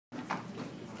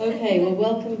Okay, well,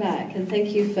 welcome back, and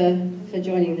thank you for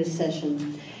joining this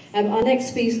session. Our next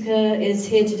speaker is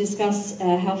here to discuss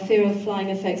how fear of flying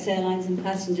affects airlines and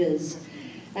passengers.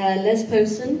 Les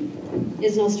Posen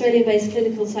is an Australian-based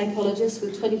clinical psychologist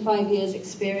with 25 years'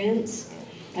 experience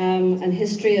and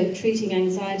history of treating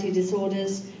anxiety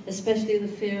disorders, especially the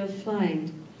fear of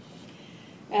flying.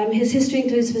 His history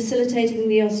includes facilitating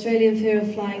the Australian Fear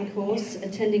of Flying course,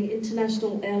 attending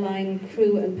international airline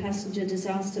crew and passenger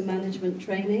disaster management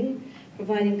training,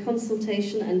 providing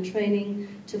consultation and training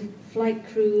to flight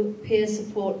crew peer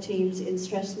support teams in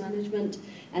stress management,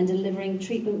 and delivering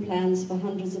treatment plans for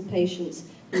hundreds of patients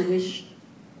who wish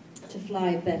to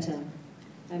fly better.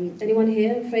 Anyone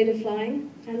here afraid of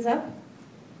flying? Hands up.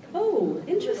 Oh,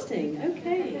 interesting.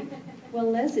 Okay.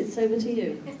 Well, Les, it's over to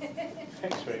you.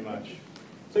 Thanks very much.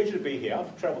 Pleasure to be here.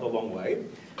 I've travelled a long way,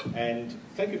 and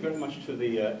thank you very much to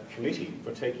the committee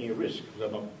for taking a risk, because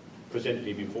I've not presented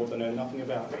here before, they know nothing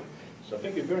about me. So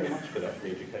thank you very much for that, for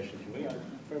the education to me. I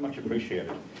very much appreciate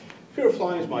it. Fear of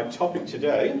flying is my topic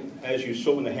today. As you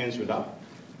saw when the hands went up,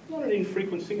 not an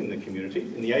infrequent thing in the community.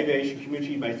 In the aviation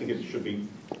community, you may think it should be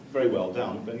very well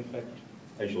done, but in fact,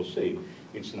 as you'll see,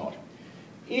 it's not.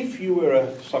 If you were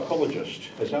a psychologist,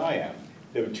 as I am,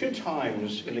 there were two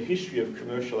times in the history of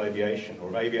commercial aviation, or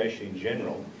of aviation in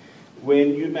general,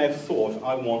 when you may have thought,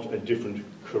 I want a different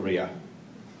career.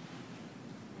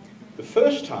 The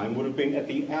first time would have been at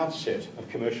the outset of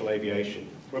commercial aviation,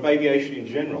 or of aviation in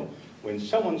general, when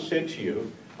someone said to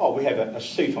you, oh, we have a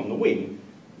seat on the wing,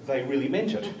 they really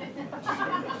meant it.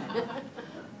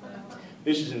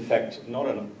 This is in fact not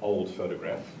an old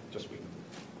photograph, just been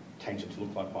tainted to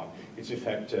look like one. It's in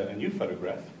fact a new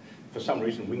photograph. For some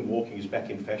reason, wing walking is back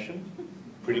in fashion.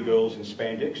 Pretty girls in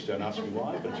spandex, don't ask me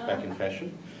why, but it's back in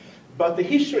fashion. But the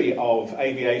history of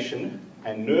aviation,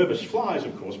 and nervous flyers,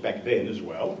 of course, back then as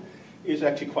well, is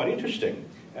actually quite interesting.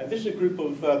 This is a group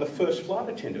of the first flight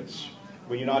attendants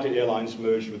when United Airlines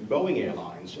merged with Boeing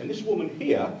Airlines. And this woman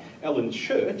here, Ellen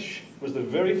Church, was the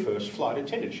very first flight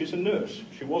attendant. She's a nurse.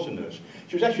 She was a nurse.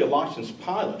 She was actually a licensed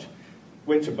pilot.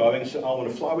 Went to Boeing and said, I want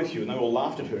to fly with you. And they all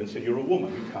laughed at her and said, you're a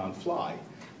woman, you can't fly.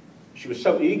 She was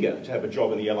so eager to have a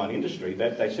job in the airline industry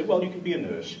that they said, well, you can be a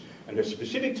nurse. And her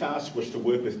specific task was to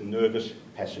work with nervous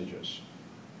passengers.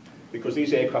 Because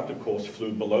these aircraft, of course,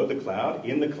 flew below the cloud,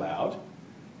 in the cloud,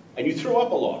 and you threw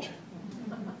up a lot.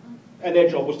 And their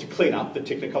job was to clean up the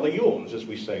Technicolor yawns, as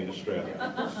we say in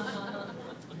Australia.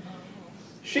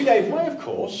 She gave way, of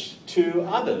course, to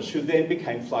others who then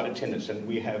became flight attendants, and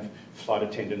we have flight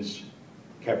attendants,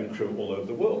 cabin crew all over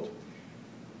the world.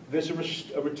 There's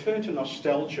a return to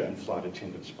nostalgia in flight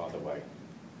attendants, by the way.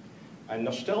 And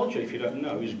nostalgia, if you don't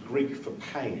know, is Greek for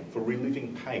pain, for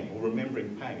reliving pain or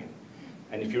remembering pain.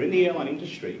 And if you're in the airline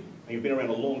industry and you've been around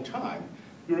a long time,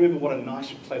 you remember what a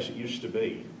nice place it used to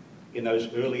be in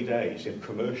those early days of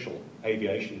commercial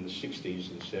aviation in the 60s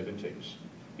and 70s,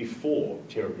 before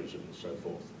terrorism and so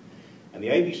forth. And the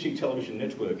ABC television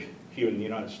network here in the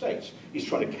United States is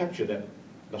trying to capture that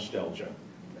nostalgia.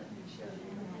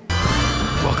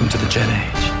 Welcome to the Jet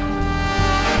Age.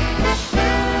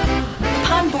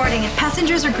 Upon boarding,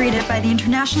 passengers are greeted by the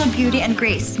international beauty and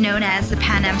grace known as the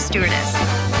Pan Am stewardess.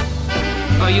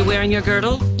 Are you wearing your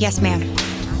girdle? Yes, ma'am.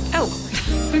 Oh,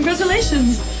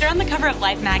 congratulations. You're on the cover of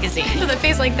Life magazine. With a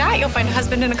face like that, you'll find a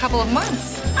husband in a couple of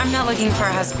months. I'm not looking for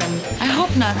a husband. I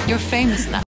hope not. You're famous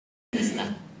now.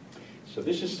 So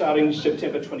this is starting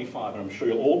September 25, and I'm sure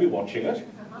you'll all be watching it.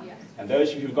 And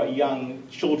those of you who've got young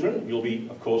children, you'll be,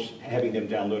 of course, having them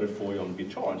downloaded for you on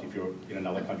BitTorrent if you're in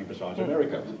another country besides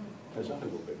America, as I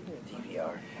will be.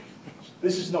 DVR.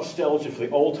 This is nostalgia for the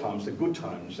old times, the good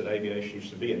times that aviation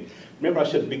used to be in. Remember I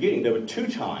said at the beginning, there were two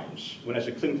times when as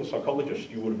a clinical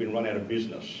psychologist you would have been run out of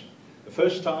business. The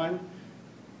first time,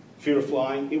 fear of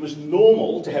flying, it was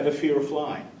normal to have a fear of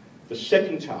flying. The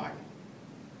second time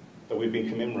that we've been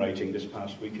commemorating this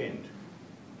past weekend,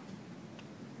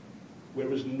 where it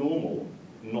was normal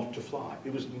not to fly.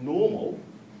 It was normal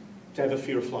to have a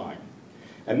fear of flying.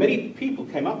 And many people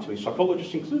came up to me,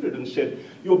 psychologists included, and said,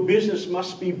 your business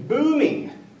must be booming.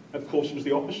 Of course, it was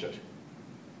the opposite.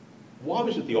 Why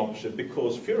was it the opposite?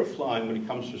 Because fear of flying, when it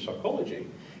comes to psychology,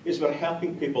 is about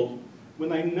helping people when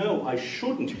they know I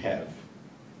shouldn't have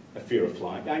a fear of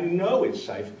flying. I know it's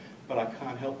safe, but I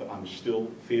can't help it. I'm still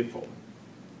fearful.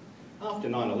 After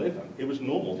 9/11, it was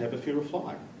normal to have a fear of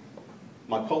flying.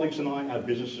 My colleagues and I, our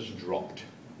businesses dropped.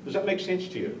 Does that make sense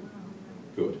to you?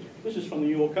 Good. This is from the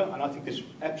New Yorker, and I think this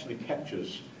absolutely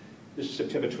captures, this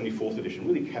September 24th edition,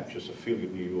 really captures the feeling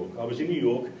of New York. I was in New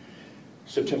York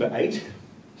September 8,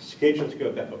 scheduled to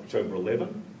go back October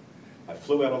 11. I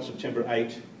flew out on September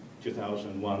 8,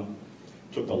 2001,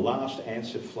 took the last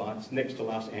answered flight, next to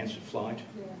last answered flight,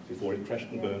 before it crashed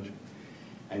and burned,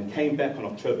 and came back on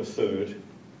October 3rd,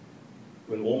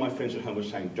 when all my friends at home were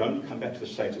saying, don't come back to the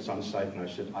States, it's unsafe. And I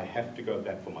said, I have to go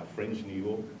back for my friends in New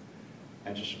York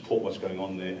and to support what's going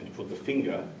on there and to put the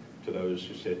finger to those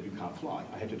who said, you can't fly.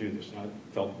 I had to do this, and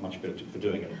I felt much better for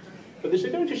doing it. But there's a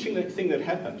very interesting thing that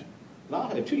happened.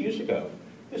 2 years ago,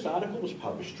 this article was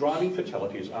published, Driving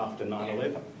Fatalities After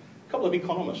 9/11. A couple of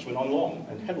economists went along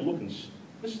and had a look, and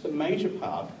this is the major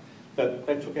part that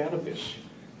they took out of this.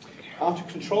 After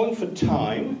controlling for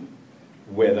time,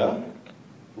 weather,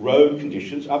 road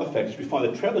conditions, other factors, we find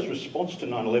that travellers' response to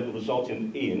 9/11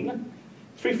 resulted in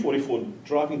 344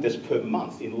 driving deaths per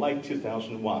month in late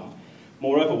 2001.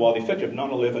 Moreover, while the effect of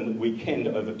 9/11 weekend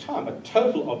over time, a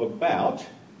total of about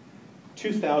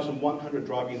 2,100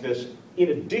 driving deaths in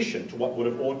addition to what would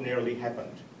have ordinarily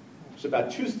happened. So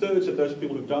about 2/3 of those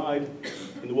people who died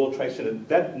in the World Trade Center,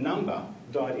 that number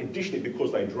died additionally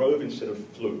because they drove instead of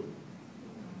flew.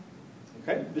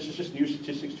 Okay? This is just new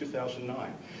statistics,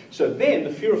 2009. So then,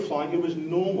 the fear of flying, it was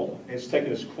normal. And it's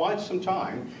taken us quite some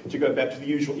time to go back to the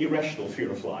usual irrational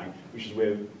fear of flying, which is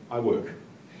where I work.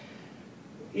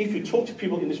 If you talk to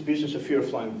people in this business of fear of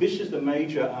flying, this is the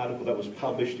major article that was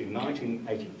published in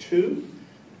 1982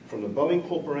 from the Boeing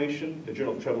Corporation, the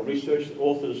Journal of Travel Research. The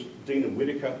authors, Dean and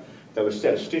Whitaker, they were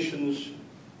statisticians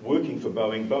working for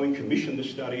Boeing. Boeing commissioned the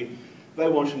study. They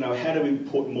wanted to know, how do we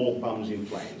put more bums in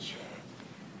planes?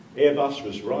 Airbus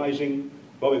was rising.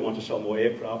 Boeing wanted to sell more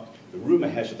aircraft. The rumour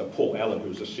has it that Paul Allen, who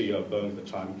was the CEO of Boeing at the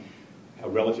time, a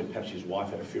relative, perhaps his wife,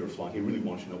 had a fear of flying. He really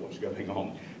wanted to know what was going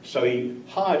on. So he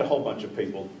hired a whole bunch of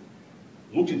people,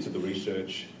 looked into the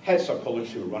research, had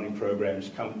psychologists who were running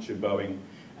programs come to Boeing,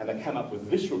 and they came up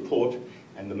with this report.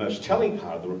 And the most telling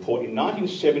part of the report, in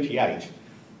 1978,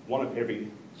 1 of every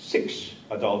 6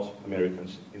 adult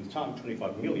Americans, in the time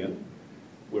 25 million,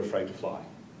 were afraid to fly.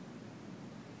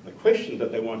 The question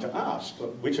that they want to ask,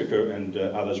 Whitaker and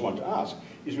others want to ask,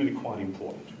 is really quite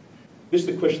important. This is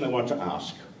the question they want to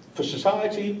ask. For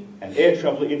society and air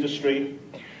travel industry,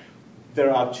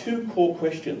 there are 2 core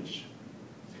questions.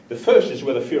 The first is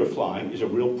whether fear of flying is a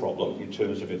real problem in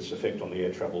terms of its effect on the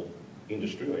air travel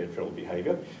industry or air travel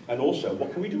behaviour, and also,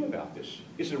 what can we do about this?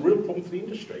 Is it a real problem for the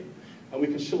industry? And we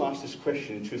can still ask this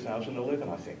question in 2011,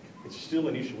 I think. It's still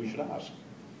an issue we should ask.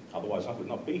 Otherwise, I would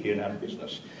not be here and out of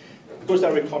business. Because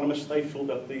they're economists, they filled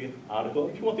up the article.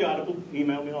 If you want the article,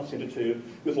 email me, I'll send it to you,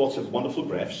 with lots of wonderful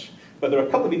graphs. But there are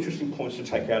a couple of interesting points to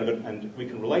take out of it, and we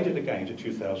can relate it again to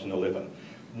 2011.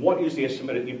 What is the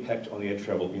estimated impact on the air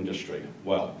travel industry?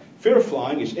 Well, fear of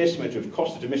flying is estimated to have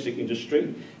cost the domestic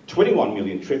industry 21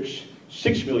 million trips,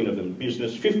 6 million of them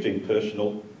business, 15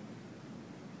 personal,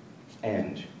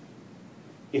 and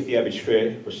if the average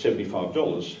fare was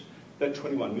 $75, that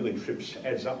 21 million trips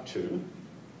adds up to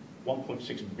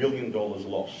 $1.6 billion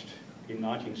lost in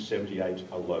 1978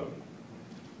 alone.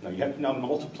 Now you have to now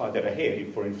multiply that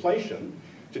ahead for inflation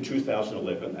to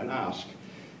 2011 and ask,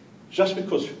 just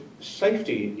because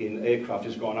safety in aircraft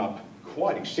has gone up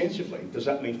quite extensively, does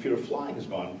that mean fear of flying has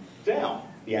gone down?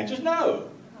 The answer is no.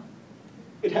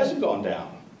 It hasn't gone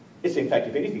down. It's in fact,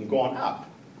 if anything, gone up,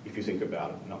 if you think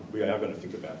about it. No, we are going to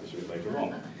think about this a bit later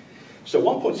on. So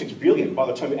 1.6 billion by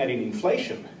the time we add in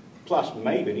inflation, plus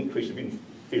maybe an increase of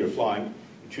fear of flying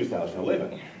in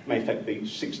 2011, may in fact be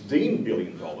 $16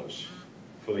 billion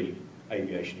for the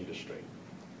aviation industry.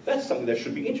 That's something that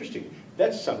should be interesting.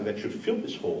 That's something that should fill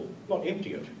this hall, not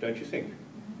empty it, don't you think?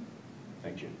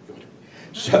 Thank you. Good.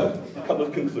 So, a couple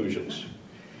of conclusions.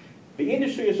 The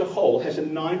industry as a whole has a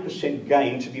 9%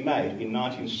 gain to be made in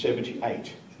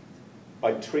 1978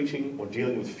 by treating or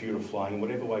dealing with fear of flying in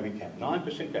whatever way we can.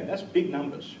 9% gain, that's big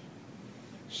numbers.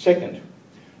 Second,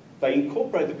 they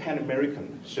incorporated the Pan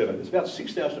American survey. There's about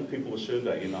 6,000 people were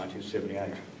surveyed in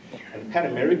 1978. And the Pan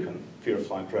American fear of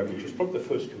flying program, which was probably the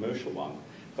first commercial one,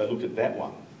 they looked at that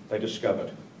one. They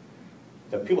discovered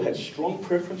that people had strong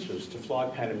preferences to fly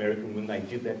Pan American when they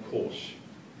did that course.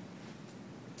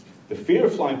 The fear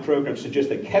of flying program suggests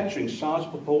that capturing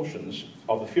sizable proportions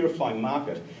of the fear of flying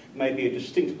market may be a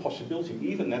distinct possibility,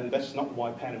 even then that's not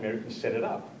why Pan American set it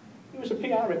up. It was a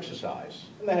PR exercise,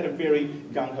 and they had a very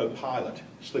gung-ho pilot,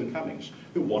 Slim Cummings,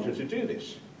 who wanted to do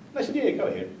this. And they said, yeah, go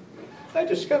ahead. They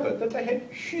discovered that they had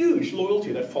huge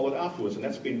loyalty that followed afterwards, and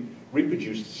that's been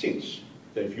reproduced since.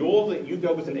 That if you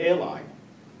go with an airline,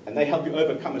 and they help you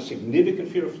overcome a significant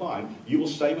fear of flying, you will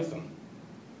stay with them.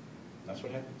 That's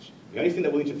what happens. The only thing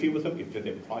that will interfere with them, if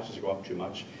their prices go up too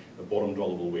much, the bottom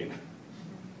dollar will win.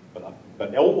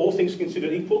 But all things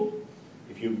considered equal,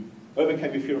 if you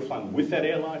overcame your fear of flying with that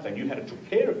airline, they knew how to take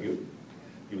care of you,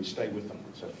 you would stay with them.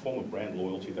 It's a form of brand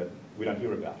loyalty that we don't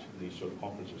hear about in these sort of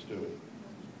conferences, do we?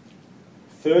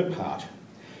 Third part,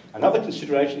 another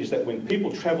consideration is that when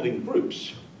people travel in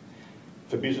groups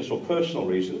for business or personal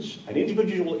reasons, an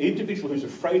individual who's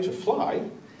afraid to fly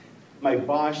may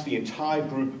bias the entire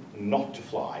group not to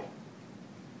fly.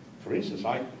 For instance,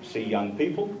 I see young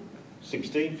people,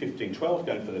 16, 15, 12,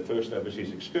 going for their first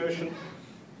overseas excursion.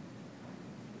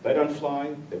 They don't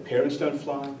fly, their parents don't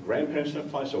fly, grandparents don't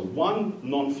fly, so one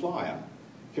non-flyer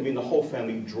can mean the whole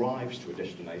family drives to a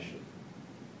destination,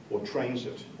 or trains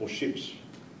it, or ships.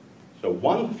 So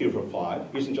one fearful flyer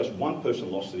isn't just one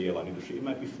person lost to the airline industry, it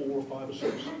might be 4 or 5 or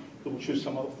 6 who will choose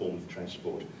some other form of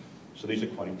transport. So these are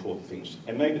quite important things.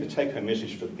 And maybe the take-home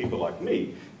message for people like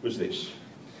me was this,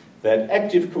 that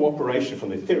active cooperation from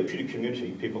the therapeutic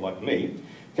community, people like me,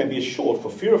 can be assured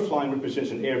for fear of flying represents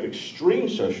an area of extreme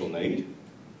social need,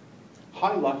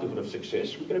 high likelihood of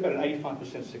success. We get about an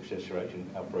 85% success rate in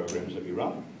our programs that we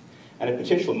run, and a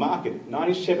potential market,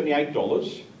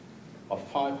 $78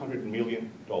 of $500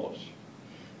 million.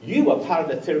 You are part of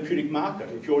that therapeutic market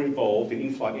if you're involved in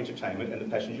in-flight entertainment and the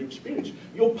passenger experience.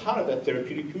 You're part of that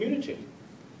therapeutic community.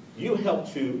 You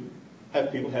help to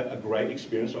have people have a great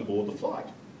experience on board the flight.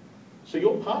 So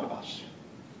you're part of us,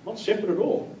 not separate at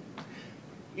all.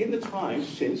 In the time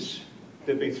since,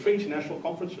 there have been 3 international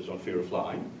conferences on fear of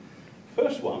flying.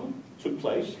 First one took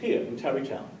place here in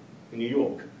Tarrytown, in New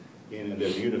York.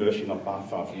 There's a university not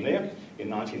far from there, in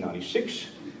 1996.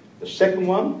 The second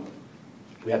one,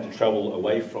 we had to travel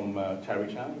away from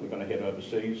Tarrytown. We're going to head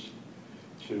overseas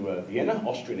to Vienna,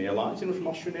 Austrian Airlines. Anyone from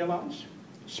Austrian Airlines?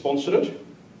 Sponsored it.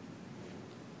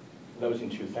 That was in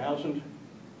 2000.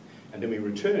 And then we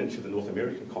returned to the North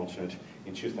American continent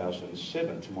in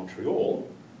 2007 to Montreal.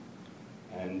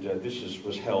 And this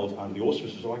was held under the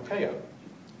auspices of ICAO.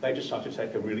 They decided to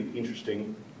take a really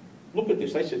interesting look at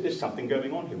this. They said, there's something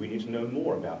going on here. We need to know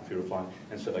more about fear of flying.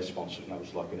 And so they sponsored it, and I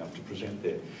was lucky enough to present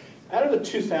there. Out of the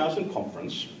 2000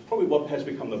 conference, probably what has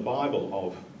become the Bible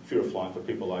of fear of flying for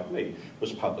people like me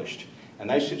was published. And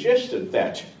they suggested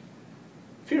that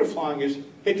fear of flying is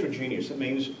heterogeneous. It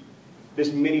means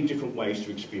there's many different ways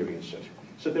to experience it.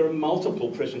 So there are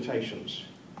multiple presentations.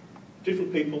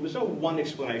 Different people, there's no one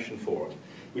explanation for it,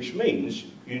 which means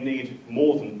you need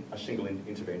more than a single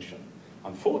intervention.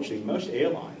 Unfortunately, most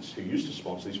airlines who used to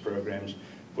sponsor these programs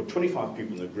put 25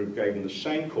 people in the group, gave them the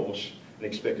same course, and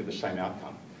expected the same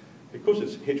outcome. Because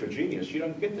it's heterogeneous, you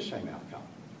don't get the same outcome.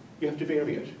 You have to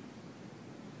vary it.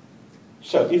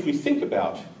 So if we think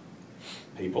about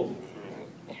people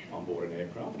on board an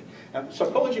aircraft,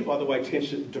 psychology, by the way, tends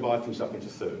to divide things up into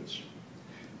thirds.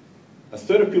 A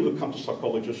third of people who come to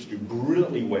psychologists do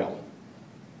brilliantly well.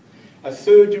 A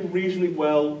third do reasonably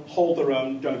well, hold their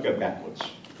own, don't go backwards.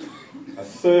 A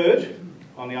third,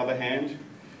 on the other hand,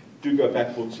 do go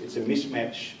backwards. It's a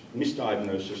mismatch,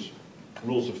 misdiagnosis,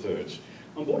 rules of thirds.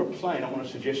 On board a plane, I want to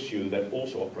suggest to you that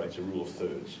also operates a rule of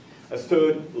thirds. A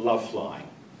third love flying.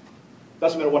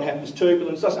 Doesn't matter what happens,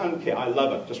 turbulence, I don't care, I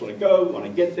love it. Just want to go, want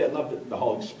to get there, love the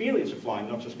whole experience of flying,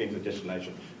 not just getting to the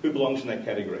destination. Who belongs in that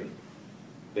category?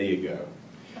 There you go.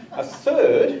 A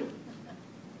third,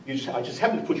 I just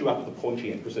happen to put you up at the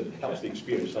pointy end because it helps the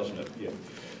experience, doesn't it? Yeah.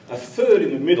 A third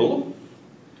in the middle,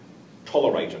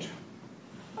 tolerate it.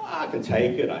 I can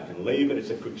take it, I can leave it, it's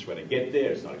the quickest way to get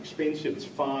there, it's not expensive, it's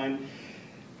fine.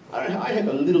 I have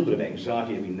a little bit of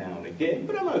anxiety every now and again,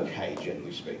 but I'm okay,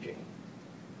 generally speaking.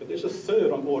 But there's a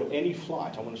third on board any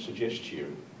flight I want to suggest to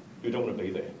you who don't want to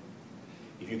be there.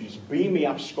 If you just beam me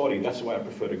up, Scotty, that's the way I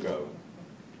prefer to go.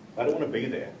 I don't want to be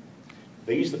there.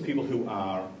 These are the people who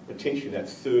are potentially that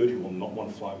third who will not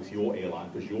want to fly with your airline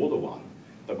because you're the one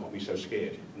that got me so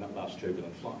scared in that last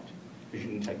turbulent flight because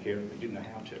you didn't take care of it, you didn't know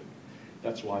how to.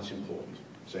 That's why it's important.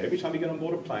 So every time you get on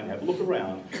board a plane, have a look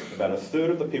around. About a third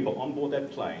of the people on board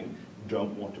that plane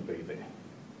don't want to be there.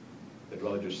 They'd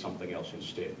rather do something else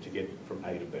instead to get from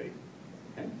A to B.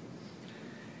 Okay?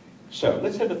 So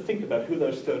let's have a think about who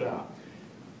those third are.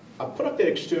 I've put up that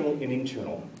external and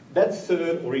internal. That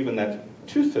third, or even that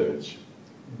 2/3,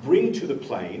 bring to the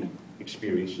plane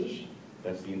experiences,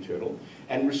 that's the internal,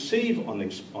 and receive on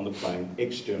the plane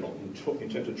external, in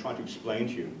terms of trying to explain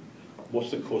to you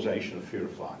what's the causation of fear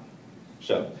of flying.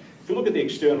 So, if you look at the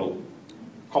external,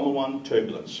 common one,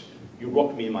 turbulence. You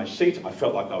rocked me in my seat, I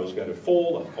felt like I was going to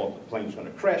fall, I thought the plane was going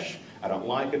to crash, I don't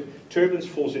like it. Turbulence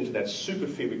falls into that super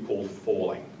fear we call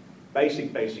falling.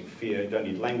 Basic fear, don't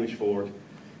need language for it.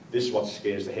 This is what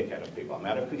scares the heck out of people. I'm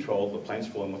out of control, the plane's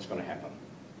falling, what's going to happen?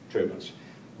 Turbulence.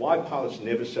 Why pilots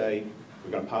never say,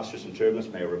 we're going to pass through some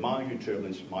turbulence, may I remind you,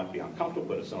 turbulence might be uncomfortable,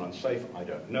 but it's not unsafe, I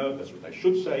don't know. That's what they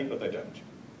should say, but they don't.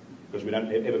 Because we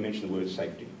don't ever mention the word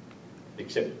safety,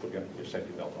 except put your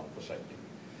safety belt on for safety.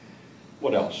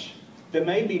 What else? There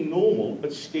may be normal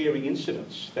but scary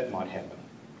incidents that might happen,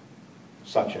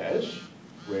 such as,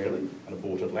 rarely, an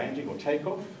aborted landing or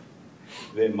takeoff.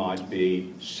 There might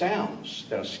be sounds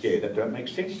that are scary, that don't make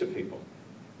sense to people.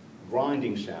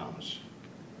 Grinding sounds,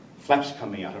 flaps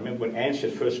coming out. I remember when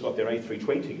Ansett first got their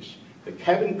A320s, the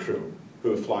cabin crew who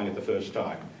were flying it the first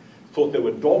time thought there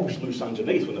were dogs loose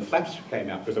underneath when the flaps came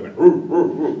out, because they went, roo, roo,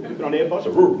 roo. Have you been on Airbus?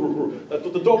 Roo, roo, roo. They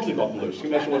thought the dogs had gotten loose. Can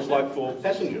you imagine what it's like for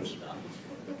passengers?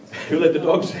 Who let the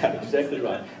dogs out? Exactly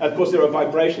right. And of course, there are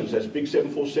vibrations as big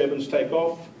 747s take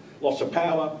off, loss of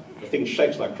power, the thing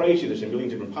shakes like crazy, there's a million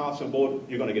different parts on board,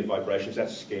 you're going to get vibrations. That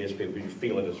scares people, you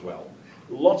feel it as well.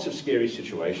 Lots of scary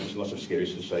situations, lots of scary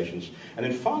sensations. And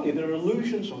then finally, there are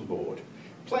illusions on board.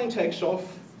 Plane takes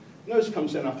off, nose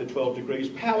comes down after 12 degrees,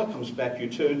 power comes back, you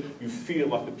turn, you feel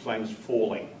like the plane's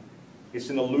falling. It's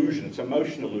an illusion, it's a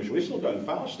motion illusion. We're still going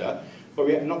faster, but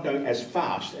we're not going as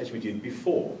fast as we did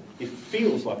before. It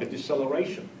feels like a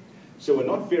deceleration. So we're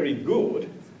not very good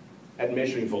at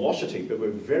measuring velocity, but we're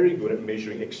very good at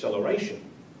measuring acceleration,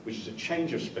 which is a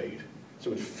change of speed.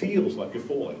 So it feels like you're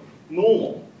falling.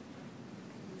 Normal.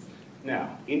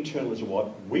 Now, internal is what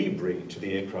we bring to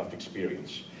the aircraft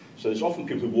experience. So there's often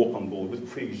people who walk on board with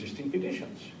pre-existing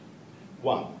conditions.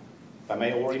 One, they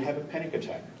may already have a panic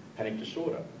attack, panic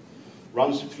disorder.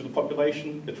 Runs through the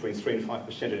population between 3 and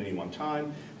 5% at any one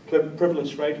time.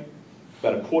 Prevalence rate,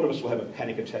 about a quarter of us will have a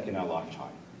panic attack in our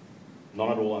lifetime. Not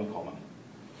at all uncommon.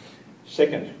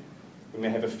 Second, we may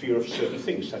have a fear of certain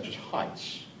things, such as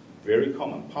heights. Very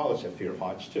common. Pilots have fear of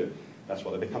heights too. That's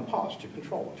why they become pilots, to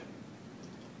control it.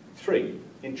 3,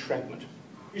 entrapment.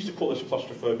 We used to call this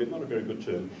claustrophobia, not a very good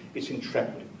term. It's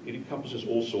entrapment. It encompasses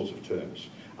all sorts of terms.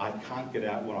 I can't get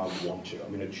out when I want to.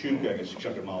 I'm in a tube going at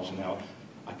 600 miles an hour.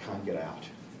 I can't get out.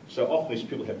 So often these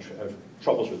people have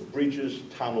troubles with bridges,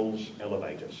 tunnels,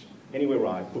 elevators. Anywhere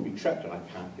where I could be trapped and I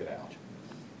can't get out.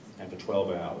 And for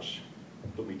 12 hours,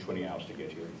 it took me 20 hours to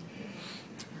get here.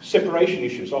 Separation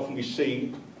issues. Often we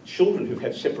see children who've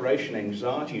had separation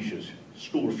anxiety issues,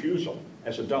 school refusal,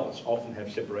 as adults often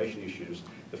have separation issues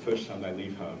the first time they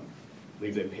leave home,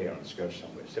 leave their parents, go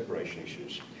somewhere, separation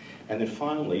issues. And then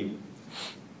finally,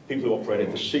 people who operate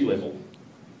at the sea level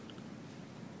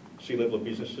of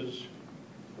businesses,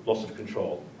 loss of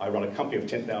control. I run a company of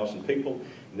 10,000 people.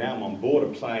 Now I'm on board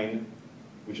a plane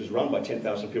which is run by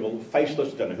 10,000 people,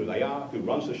 faceless, don't know who they are, who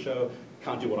runs the show,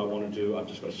 can't do what I want to do, I've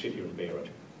just got to sit here and bear it.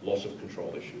 Loss of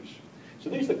control issues. So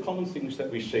these are the common things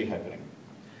that we see happening.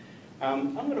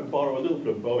 I'm going to borrow a little bit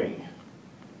of Boeing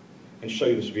and show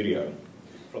you this video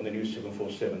from the new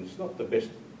 747. It's not the best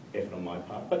effort on my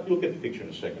part, but you'll get the picture in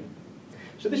a second.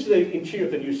 So this is the interior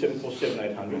of the new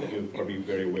 747-800 that you're probably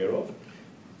very aware of.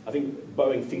 I think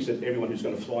Boeing thinks that everyone who's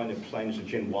going to fly in their plane is a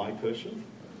Gen Y person.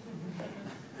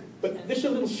 But this is a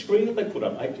little screen that they put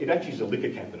up. It actually is a liquor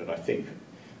cabinet, I think.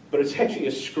 But it's actually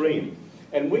a screen.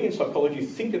 And we in psychology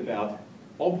think about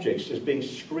objects as being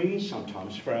screens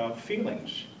sometimes for our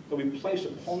feelings. That we place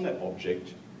upon that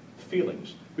object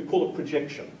feelings. We call it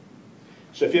projection.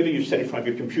 So if ever you've sat in front of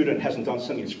your computer and it hasn't done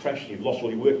something, it's crashed, and you've lost all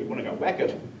your work, you want to go whack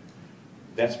it,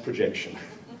 that's projection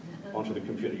onto the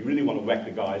computer. You really want to whack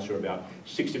the guys who are about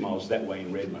 60 miles that way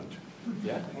in Redmond.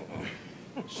 Yeah?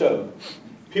 So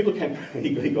people can,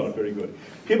 he got it very good.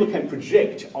 People can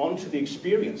project onto the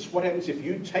experience. What happens if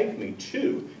you take me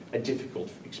to a difficult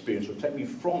experience or take me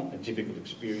from a difficult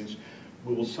experience?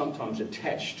 We will sometimes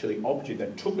attach to the object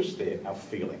that took us there our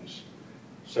feelings.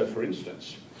 So for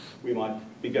instance, we might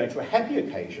be going to a happy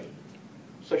occasion,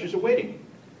 such as a wedding.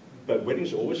 But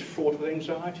weddings are always fraught with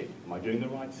anxiety. Am I doing the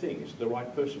right thing? Is it the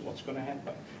right person? What's going to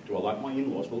happen? Do I like my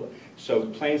in-laws? So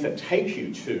plans that take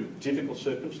you to difficult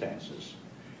circumstances,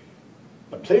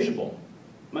 but pleasurable,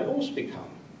 may also become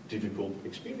difficult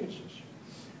experiences.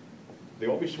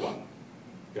 The obvious one,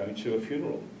 going to a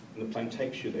funeral, and the plane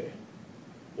takes you there,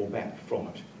 or back from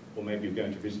it. Or maybe you're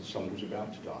going to visit someone who's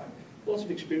about to die. Lots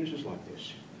of experiences like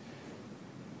this.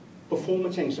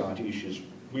 Performance anxiety issues.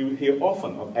 We hear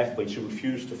often of athletes who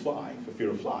refuse to fly for fear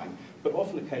of flying, but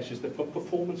often the case is they've got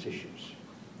performance issues.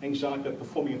 Anxiety about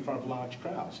performing in front of large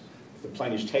crowds. If the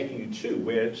plane is taking you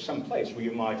to some place where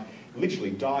you might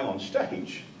literally die on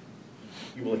stage,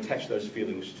 you will attach those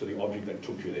feelings to the object that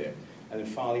took you there. And then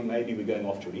finally, maybe we're going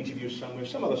off to an interview somewhere,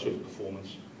 some other sort of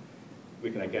performance.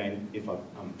 We can again, if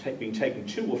I'm being taken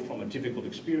to or from a difficult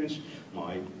experience,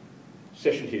 my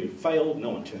session here failed, no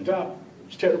one turned up, it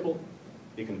was terrible,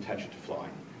 you can attach it to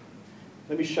flying.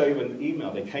 Let me show you an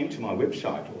email that came to my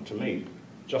website, or to me,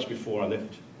 just before I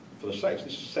left for the States.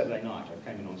 This is Saturday night, I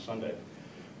came in on Sunday.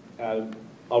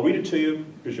 I'll read it to you,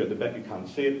 because you're at the back, you can't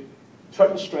see it.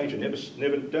 Total stranger,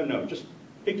 never don't know, just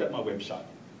picked up my website.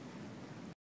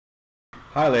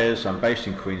 Hi Les, I'm based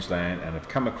in Queensland and have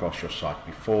come across your site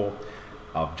before.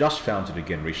 I've just found it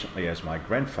again recently as my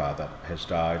grandfather has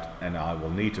died and I will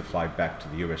need to fly back to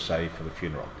the USA for the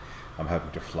funeral. I'm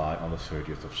hoping to fly on the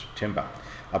 30th of September.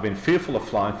 I've been fearful of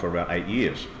flying for around 8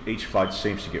 years. Each flight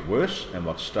seems to get worse, and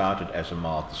what started as a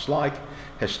mild dislike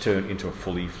has turned into a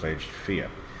fully fledged fear.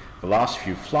 The last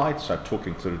few flights I took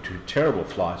included 2 terrible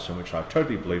flights in which I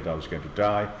totally believed I was going to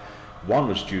die. One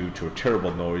was due to a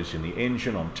terrible noise in the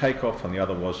engine on takeoff, and the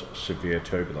other was severe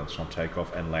turbulence on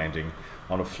takeoff and landing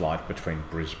on a flight between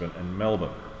Brisbane and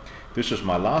Melbourne. This was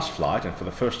my last flight, and for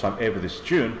the first time ever this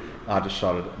June, I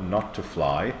decided not to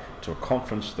fly to a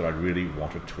conference that I really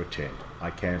wanted to attend.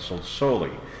 I cancelled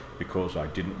solely because I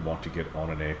didn't want to get on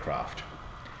an aircraft.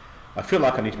 I feel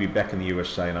like I need to be back in the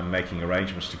USA and I'm making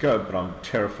arrangements to go, but I'm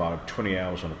terrified of 20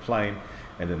 hours on a plane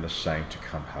and then the same to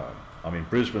come home. I'm in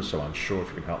Brisbane, so I'm sure if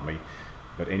you can help me,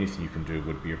 but anything you can do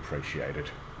would be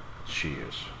appreciated.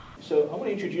 Cheers. So I want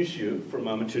to introduce you for a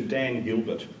moment to Dan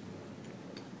Gilbert.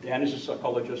 Dan is a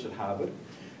psychologist at Harvard,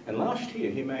 and last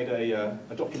year he made a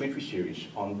documentary series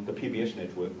on the PBS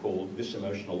network called This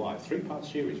Emotional Life. 3-part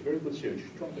series, very good series. You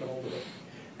should try and get a hold of it.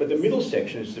 But the middle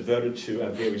section is devoted to our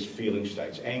various feeling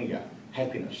states: anger,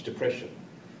 happiness, depression.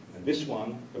 And this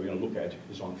one that we're going to look at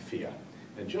is on fear.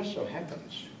 And it just so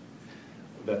happens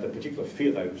that the particular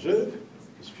fear they observe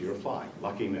is fear of flying.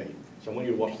 Lucky me. So I want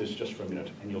you to watch this just for a minute,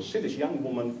 and you'll see this young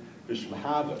woman who's from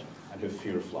Harvard and her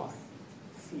fear of flying.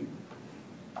 Fear.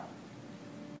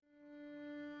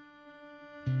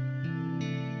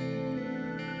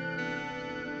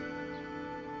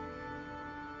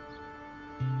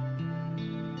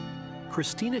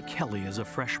 Christina Kelly is a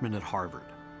freshman at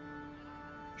Harvard.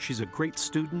 She's a great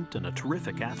student and a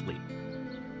terrific athlete.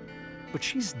 But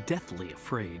she's deathly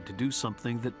afraid to do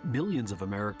something that millions of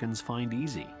Americans find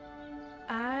easy.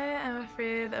 I am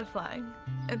afraid of flying.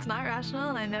 It's not rational,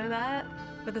 and I know that,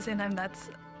 but at the same time, that's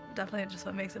definitely just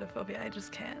what makes it a phobia. I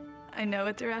just can't. I know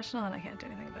it's irrational, and I can't do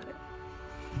anything about it.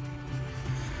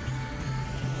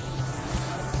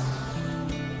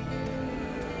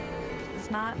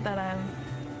 It's not that I'm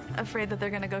afraid that they're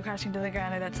gonna go crashing to the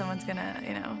ground or that someone's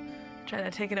gonna, try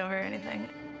to take it over or anything,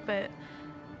 but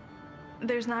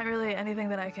there's not really anything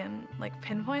that I can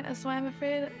pinpoint as to why I'm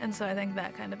afraid, and so I think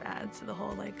that kind of adds to the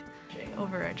whole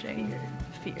overarching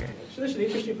fear. So this is an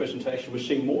interesting presentation we're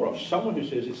seeing more of. Someone who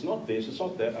says it's not this, it's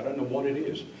not that, I don't know what it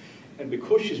is. And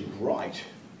because she's bright,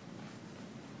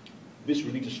 this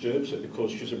really disturbs her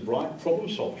because she's a bright problem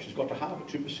solver. She's got to Harvard,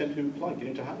 2% who apply get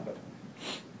into Harvard.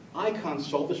 I can't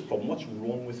solve this problem, what's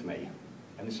wrong with me?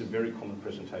 And this is a very common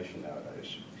presentation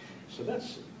nowadays. So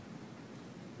that's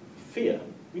fear.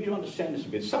 We need to understand this a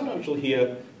bit. Sometimes you'll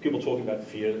hear people talking about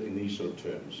fear in these sort of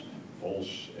terms.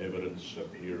 False evidence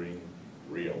appearing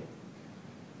real.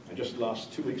 And just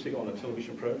last 2 weeks ago on a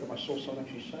television program, I saw someone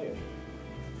actually say it.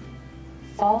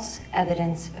 False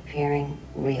evidence appearing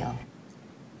real.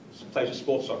 Plays a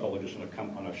sports psychologist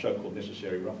on a show called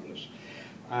Necessary Roughness.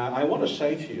 I want to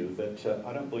say to you that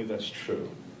I don't believe that's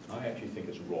true. I actually think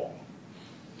it's wrong.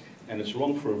 And it's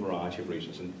wrong for a variety of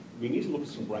reasons. And we need to look at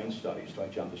some brain studies to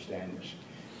actually understand this.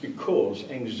 Because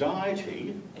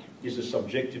anxiety is a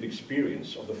subjective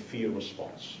experience of the fear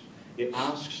response. It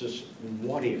asks us,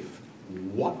 what if,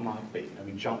 what might be, and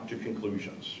we jump to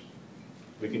conclusions.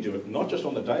 We can do it not just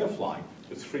on the day of flying,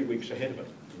 but 3 weeks ahead of it.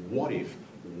 What if,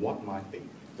 what might be.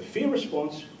 The fear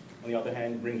response, on the other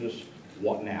hand, brings us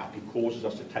what now? It causes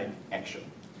us to take action.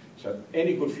 So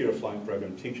any good fear of flying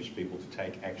program teaches people to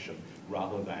take action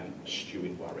rather than stew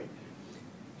in worry.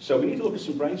 So we need to look at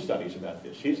some brain studies about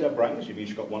this. Here's our brains. You've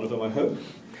each got one of them, I hope.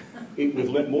 We've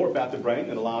learned more about the brain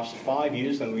in the last 5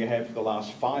 years than we have for the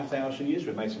last 5,000 years.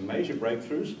 We've made some major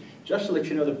breakthroughs. Just to let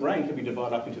you know, the brain can be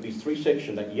divided up into these 3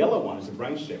 sections. That yellow one is the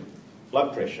brainstem.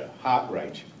 Blood pressure, heart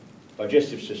rate,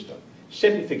 digestive system.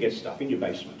 Set and forget stuff in your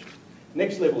basement.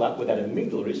 Next level up, where that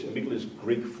amygdala is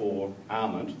Greek for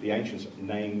almond. The ancients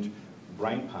named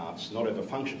brain parts, not over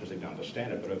function because they didn't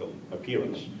understand it, but over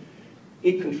appearance.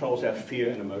 It controls our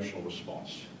fear and emotional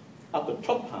response. Up the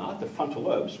top part, the frontal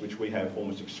lobes, which we have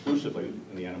almost exclusively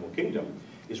in the animal kingdom,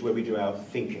 is where we do our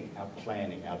thinking, our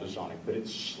planning, our designing, but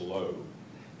it's slow.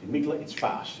 The amygdala, it's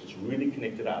fast. It's really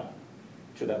connected up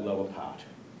to that lower part.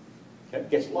 Okay? It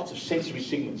gets lots of sensory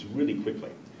signals really quickly.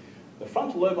 The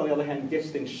frontal lobe, on the other hand, gets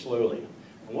things slowly.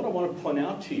 And what I want to point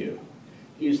out to you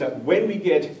is that when we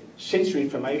get sensory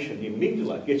information, the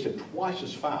amygdala gets it twice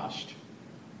as fast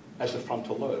as the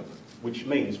frontal lobe, which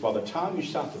means by the time you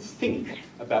start to think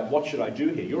about what should I do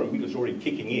here, your amygdala is already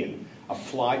kicking in a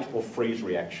flight or freeze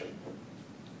reaction,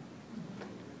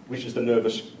 which is the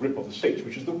nervous grip of the seats,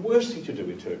 which is the worst thing to do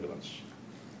in turbulence.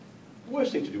 The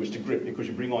worst thing to do is to grip, because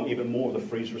you bring on even more of the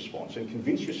freeze response and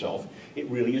convince yourself it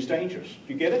really is dangerous.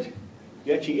 Do you get it?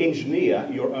 You actually engineer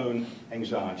your own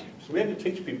anxiety. So we have to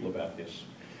teach people about this.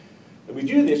 And we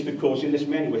do this because in this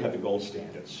manual we have the gold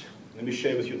standards. Let me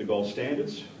share with you the gold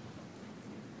standards.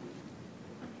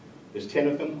 There's 10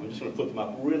 of them. I'm just going to put them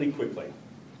up really quickly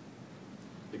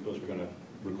because we're going to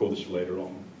record this later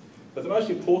on. But the most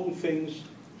important things,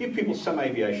 give people some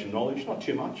aviation knowledge, not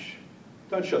too much.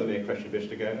 Don't show them Air Crash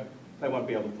Investigator. They won't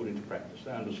be able to put into practice.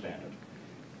 They understand it.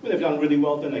 When they've done really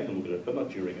well, then they can look at it, but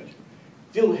not during it.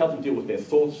 Help them deal with their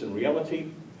thoughts and reality.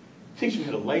 Teach them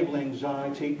how to label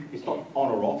anxiety. It's not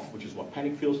on or off, which is what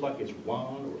panic feels like. It's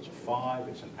 1 or it's a 5,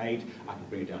 it's an 8. I can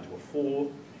bring it down to a 4.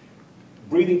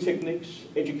 Breathing techniques,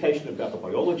 education about the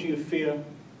biology of fear.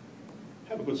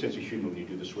 Have a good sense of humour when you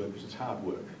do this work, because it's hard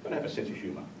work. You've got to have a sense of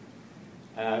humour.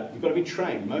 You've got to be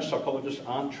trained. Most psychologists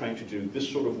aren't trained to do this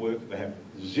sort of work. They have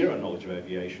zero knowledge of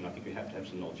aviation. I think you have to have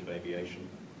some knowledge of aviation,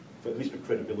 at least for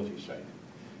credibility's sake.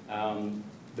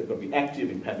 They've got to be active,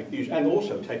 empathic views, and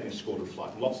also take an escorted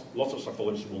flight. Lots of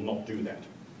psychologists will not do that.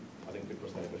 I think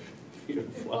because they have a fear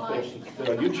of flight.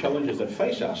 There are new challenges that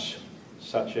face us,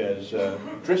 such as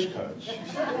dress codes,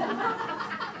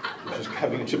 which is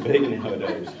coming into being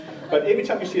nowadays. But every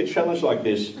time you see a challenge like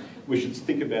this, we should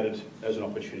think about it as an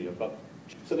opportunity.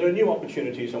 So there are new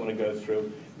opportunities I want to go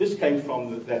through. This came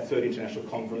from that third international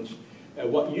conference.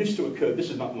 What used to occur, this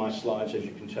is not my slides, as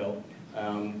you can tell.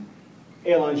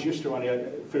 Airlines used to run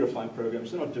fear of flying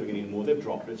programs. They're not doing it anymore. They've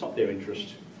dropped it. It's not their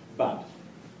interest. But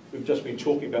we've just been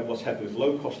talking about what's happening with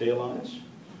low-cost airlines.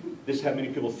 This is how many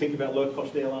people think about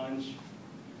low-cost airlines.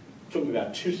 It took me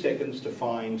about 2 seconds to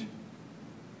find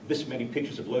this many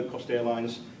pictures of low-cost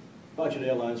airlines, budget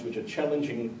airlines, which are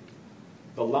challenging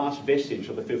the last vestige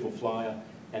of the fearful flyer,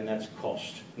 and that's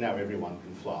cost. Now everyone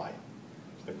can fly.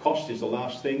 The cost is the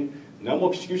last thing. No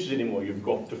more excuses anymore. You've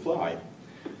got to fly.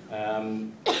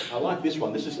 I like this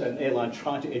one. This is an airline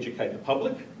trying to educate the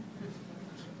public.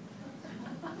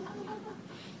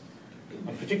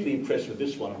 I'm particularly impressed with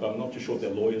this one, but I'm not too sure if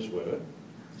their lawyers were,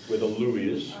 where the loo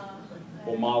is,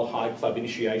 or Mile High Club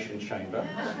initiation chamber.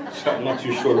 So I'm not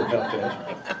too sure about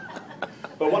that.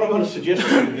 But what I want to suggest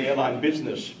to you in the airline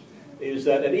business is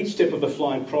that at each step of the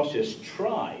flying process,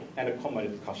 try and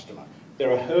accommodate the customer.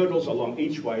 There are hurdles along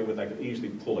each way where they can easily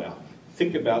pull out.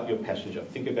 Think about your passenger,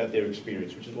 think about their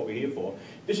experience, which is what we're here for.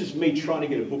 This is me trying to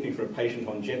get a booking for a patient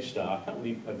on Jetstar. I can't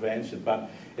really advance it,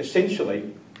 but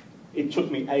essentially, it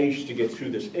took me ages to get through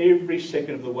this. Every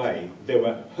second of the way, there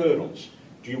were hurdles.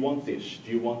 Do you want this?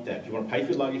 Do you want that? Do you want to pay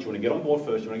for your luggage? Do you want to get on board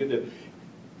first? Do you want to get there?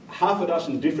 Half a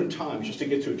dozen different times just to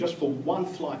get through, just for one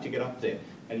flight to get up there.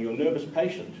 And you're a nervous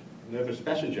patient, nervous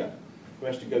passenger, who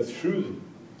has to go through,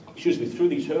 through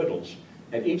these hurdles.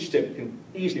 And each step can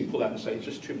easily pull out and say, it's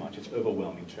just too much, it's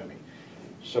overwhelming to me.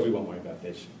 So we won't worry about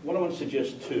this. What I want to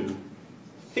suggest too,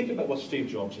 think about what Steve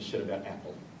Jobs has said about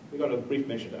Apple. We got a brief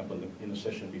mention of Apple in the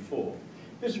session before.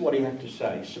 This is what he had to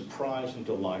say: surprise and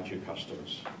delight your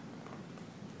customers,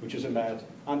 which is about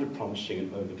under-promising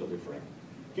and over-delivering.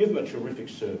 Give them a terrific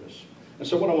service. And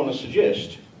so what I want to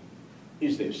suggest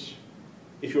is this.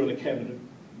 If you're in a cabinet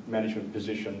management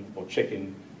position or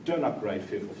check-in, don't upgrade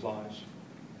fearful flyers.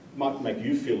 It might make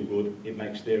you feel good, it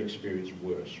makes their experience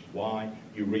worse. Why?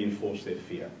 You reinforce their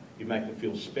fear. You make them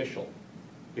feel special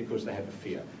because they have a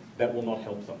fear. That will not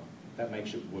help them. That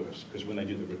makes it worse, because when they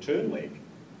do the return leg,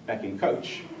 back in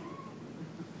coach,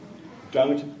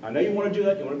 don't. I know you want to do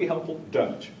that, you want to be helpful,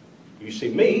 don't. You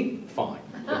see me, fine.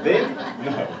 But then,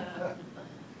 no.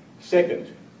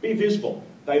 Second, be visible.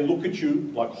 They look at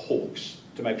you like hawks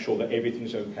to make sure that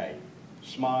everything's okay.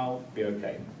 Smile, be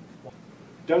okay.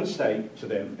 Don't say to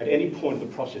them, at any point of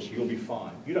the process, you'll be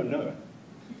fine. You don't know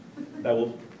it.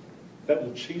 That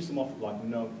will cheese them off like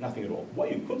nothing at all.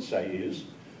 What you could say is,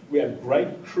 we have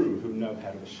great crew who know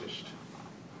how to assist.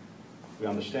 We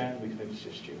understand, we can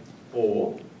assist you.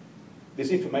 Or,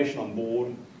 there's information on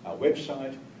board our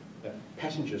website that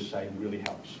passengers say really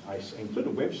helps. I include a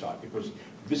website because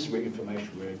this is where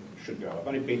information should go. I've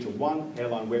only been to one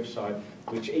airline website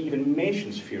which even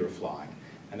mentions fear of flying,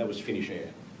 and that was Finnish Air.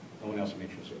 No one else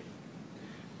mentions it.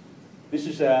 This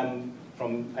is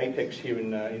from APEX here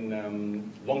in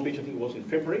Long Beach, I think it was in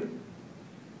February,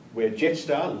 where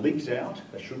Jetstar leaked out,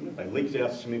 they shouldn't have, they leaked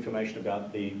out some information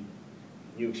about the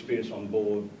new experience on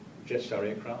board Jetstar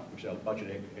aircraft, which is our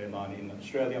budget airline in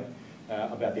Australia,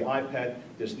 about the iPad.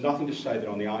 There's nothing to say that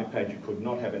on the iPad you could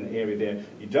not have an area there.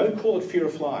 You don't call it fear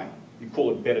of flying, you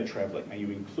call it better travelling, and you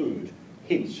include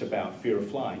hints about fear of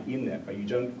flying in that, but you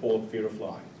don't call it fear of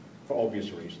flying, for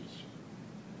obvious reasons.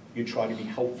 You try to be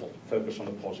helpful, focus on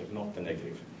the positive, not the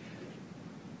negative.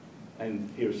 and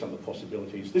here are some of the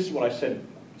possibilities. This is what I said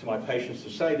to my patients to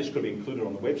say. This could be included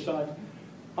on the website.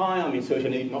 Hi, I'm in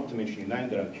 13E, not to mention your name,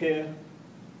 they don't care.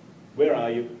 Where are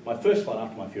you? My first flight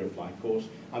after my Fear of Flying course.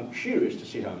 I'm curious to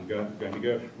see how I'm going to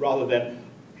go, rather than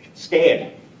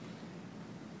scared.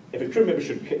 If a crew member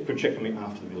could check on me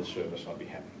after the middle service, I'd be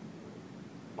happy.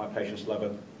 My patients love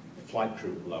it, the flight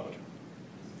crew love it.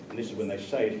 And this is when they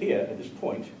say it here at this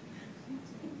point.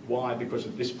 Why? Because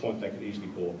at this point they could easily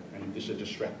balk, and this is a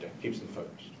distractor, keeps them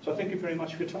focused. So thank you very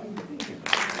much for your time.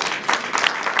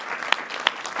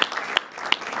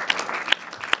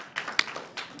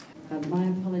 My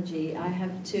apology, I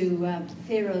have to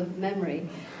fear of memory.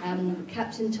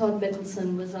 Captain Todd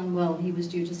Middleton was unwell, he was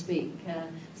due to speak,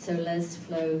 so Les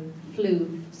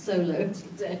flew solo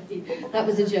today. That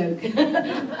was a joke,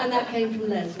 and that came from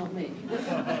Les, not me.